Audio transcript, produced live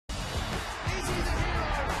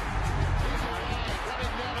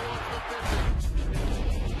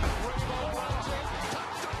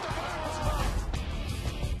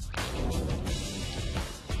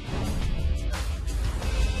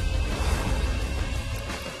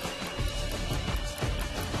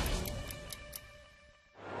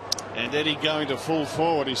And Eddie going to full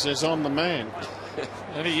forward. He says, I'm the man.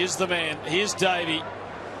 And he is the man. Here's Davey.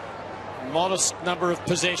 Modest number of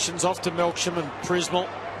possessions off to Melksham and Prismal.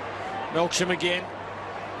 Melksham again.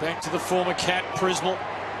 Back to the former cat, Prismal.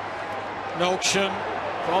 Melksham.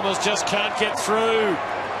 Bombers just can't get through.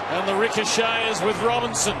 And the ricochet is with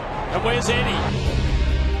Robinson. And where's Eddie?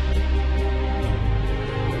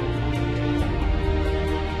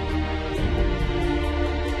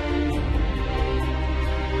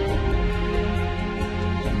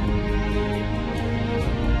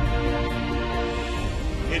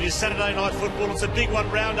 It is Saturday night football. It's a big one,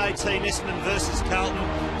 round 18, Essendon versus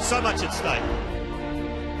Carlton. So much at stake.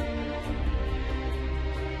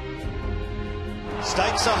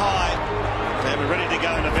 Stakes are high, and we're ready to go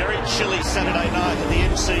on a very chilly Saturday night at the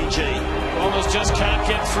MCG. Bombers just can't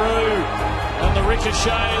get through, and the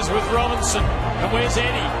ricochet is with Robinson. And where's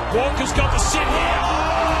Eddie? Walker's got to sit here.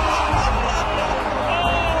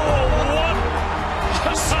 Oh, what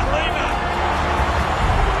a screamer!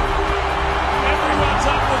 Everyone's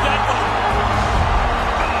up with that one.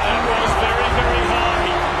 That was very, very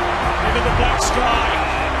high into the black sky.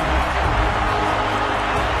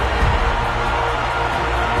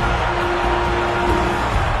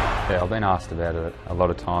 Yeah, I've been asked about it a lot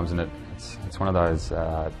of times, and it's one of those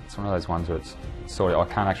ones where it's sort of, I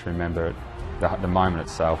can't actually remember it. The moment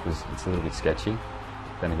itself it's a little bit sketchy.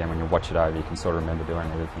 Then again, when you watch it over, you can sort of remember doing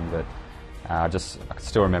everything. But I can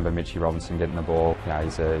still remember Mitchie Robinson getting the ball. You know,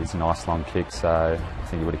 he's a nice long kick, so I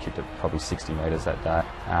think he would have kicked it probably 60 metres that day.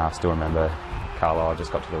 I still remember Carlisle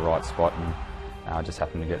just got to the right spot and just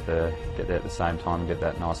happened to get there at the same time and get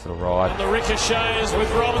that nice little ride. And the ricochet is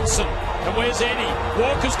with Robinson. And where's Eddie?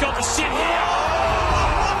 Walker's got to sit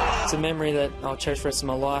here. It's a memory that I'll cherish for the rest of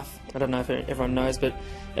my life. I don't know if everyone knows, but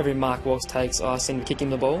every mark Walks takes, I seem to kick him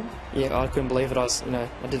the ball. Yeah, I couldn't believe it. I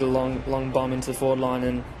did a long bomb into the forward line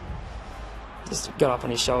and just got up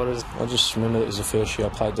on his shoulders. I just remember it was the first year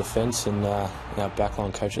I played defence, and our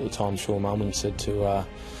backline coach at the time, Sean Mulman, said to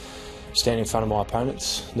stand in front of my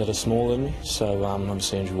opponents that are smaller than me. So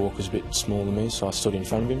obviously Andrew Walker's a bit smaller than me, so I stood in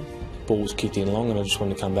front of him. Ball was kicked in long, and I just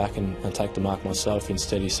wanted to come back and take the mark myself.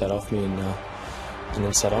 Instead, he sat off me and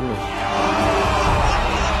then sat on me.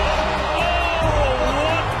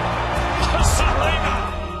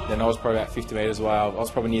 Then I was probably about 50 metres away. I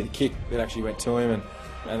was probably near the kick that actually went to him,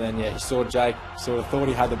 and then yeah, he saw Jake, sort of thought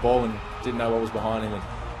he had the ball and didn't know what was behind him, and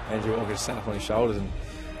Andrew Walker just sat up on his shoulders, and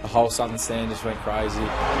the whole southern stand just went crazy.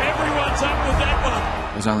 Everyone's up with that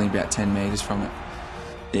one. It was only about 10 metres from it.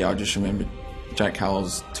 Yeah, I just remember Jake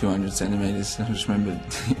Carlisle's 200 centimetres. I just remember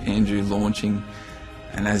Andrew launching,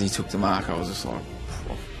 and as he took the mark, I was just like,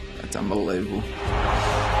 oh, that's unbelievable.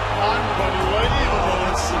 Unbelievable.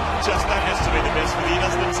 It's just that has to be the best for the year,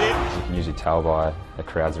 doesn't it, Tim? You can usually tell by the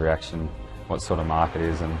crowd's reaction what sort of mark it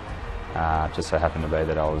is, and just so happened to be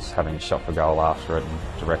that I was having a shot for goal after it, and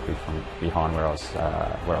directly from behind where I was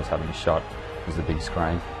having a shot was the big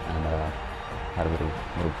screen, and had a little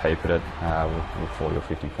peep at it. We were 40 or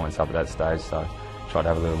 50 points up at that stage, so tried to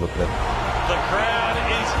have a little look at it. The crowd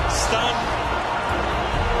is stunned.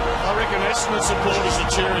 I reckon Essendon supporters are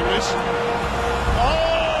cheering this. Oh,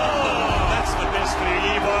 that's the best for the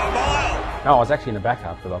year by a mile. No, I was actually in the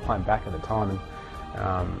backup because I was playing back at the time, and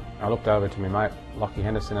I looked over to my mate Lockie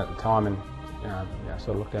Henderson at the time, and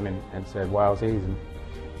sort of looked at him and said, "Walesies," and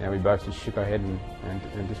we both just shook our head in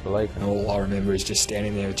disbelief. And all I remember is just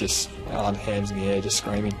standing there with just hands in the air, just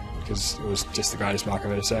screaming, because it was just the greatest mark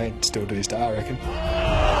I've ever seen. Still to this day, I reckon. Oh,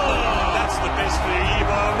 that's the best for the year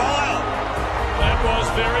by a mile. That was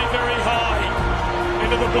very, very high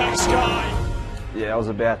into the black sky. Yeah, I was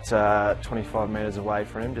about 25 metres away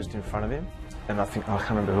from him, just in front of him. And I can't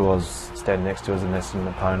remember who I was standing next to as an Essendon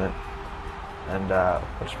opponent. And I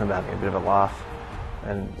just remember having a bit of a laugh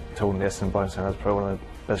and talking to Essendon blokes, and that's probably one of the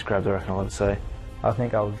best grabs I reckon I'll ever see. I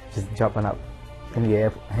think I was just jumping up in the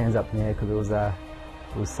air, hands up in the air, because it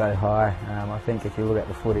was so high. I think if you look at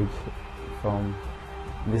the footage from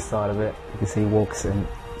this side of it, you can see Walks and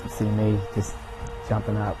see me just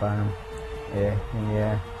jumping up in the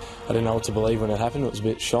air. I didn't know what to believe when it happened. I was a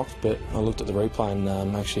bit shocked, but I looked at the replay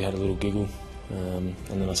and actually had a little giggle. And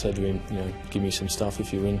then I said to him, give me some stuff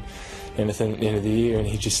if you win anything at the end of the year, and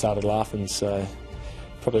he just started laughing. So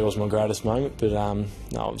probably wasn't my greatest moment, but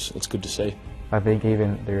no, it's good to see. I think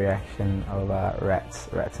even the reaction of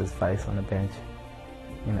Rats's face on the bench,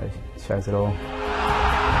 shows it all.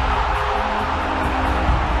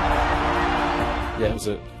 Yeah, it was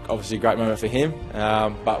obviously a great moment for him,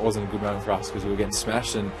 but it wasn't a good moment for us because we were getting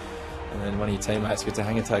smashed, and then one of your teammates gets a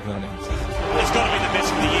hanger taken on him. It's got to be the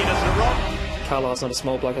best for the year, doesn't it, Rob? Carlisle's not a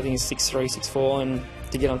small bloke. I think he's 6'3", 6'4", and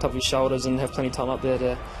to get on top of his shoulders and have plenty of time up there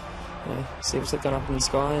to see what's gone up in the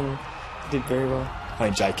sky, and did very well. I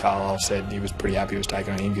think Jake Carlisle said he was pretty happy he was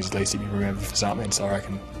taking on him because at least he'd be remembered for something, so I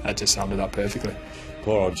reckon that just summed it up perfectly.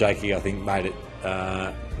 Poor old Jakey, I think, made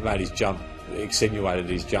his jump, extenuated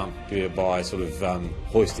his jump by sort of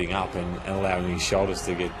hoisting up and allowing his shoulders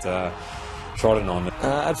to get trodden on.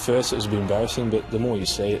 At first it was a bit embarrassing, but the more you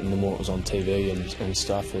see it and the more it was on TV and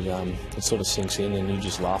stuff, it sort of sinks in and you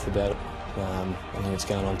just laugh about it. I think it's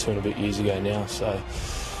going on 2 and a bit years ago now, so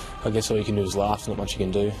I guess all you can do is laugh, not much you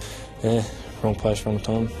can do. Yeah, wrong place, wrong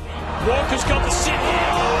time. Walker's got the sit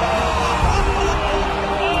here.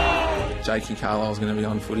 Jakey Carlisle's going to be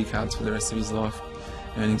on footy cards for the rest of his life,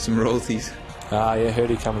 earning some royalties. Yeah, I heard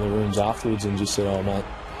he come in the rooms afterwards and just said, "Oh mate,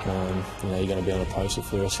 you're going to be on a poster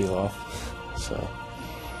for the rest of your life." So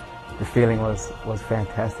the feeling was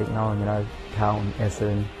fantastic, knowing Carlton,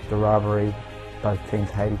 Essendon, the rivalry, both teams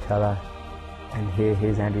hate each other, and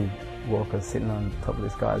here's Andrew Walker sitting on top of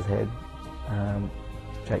this guy's head,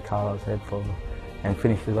 Jake Carlisle's head, and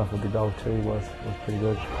finishes off with the goal too was pretty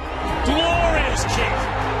good. Glorious kick.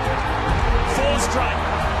 4 straight.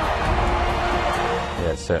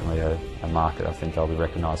 Yeah, it's certainly a market I think I'll be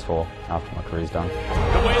recognised for after my career's done.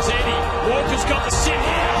 And where's Eddie? Walker's got the sit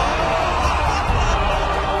here.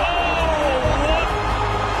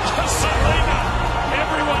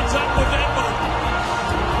 Everyone's up with that one.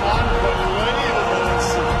 Unbelievable.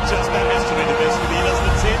 Just that has to be the best for you, doesn't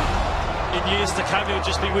it, Tim? In years to come, he'll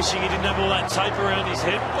just be wishing he didn't have all that tape around his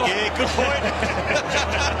head. Yeah, good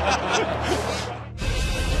point.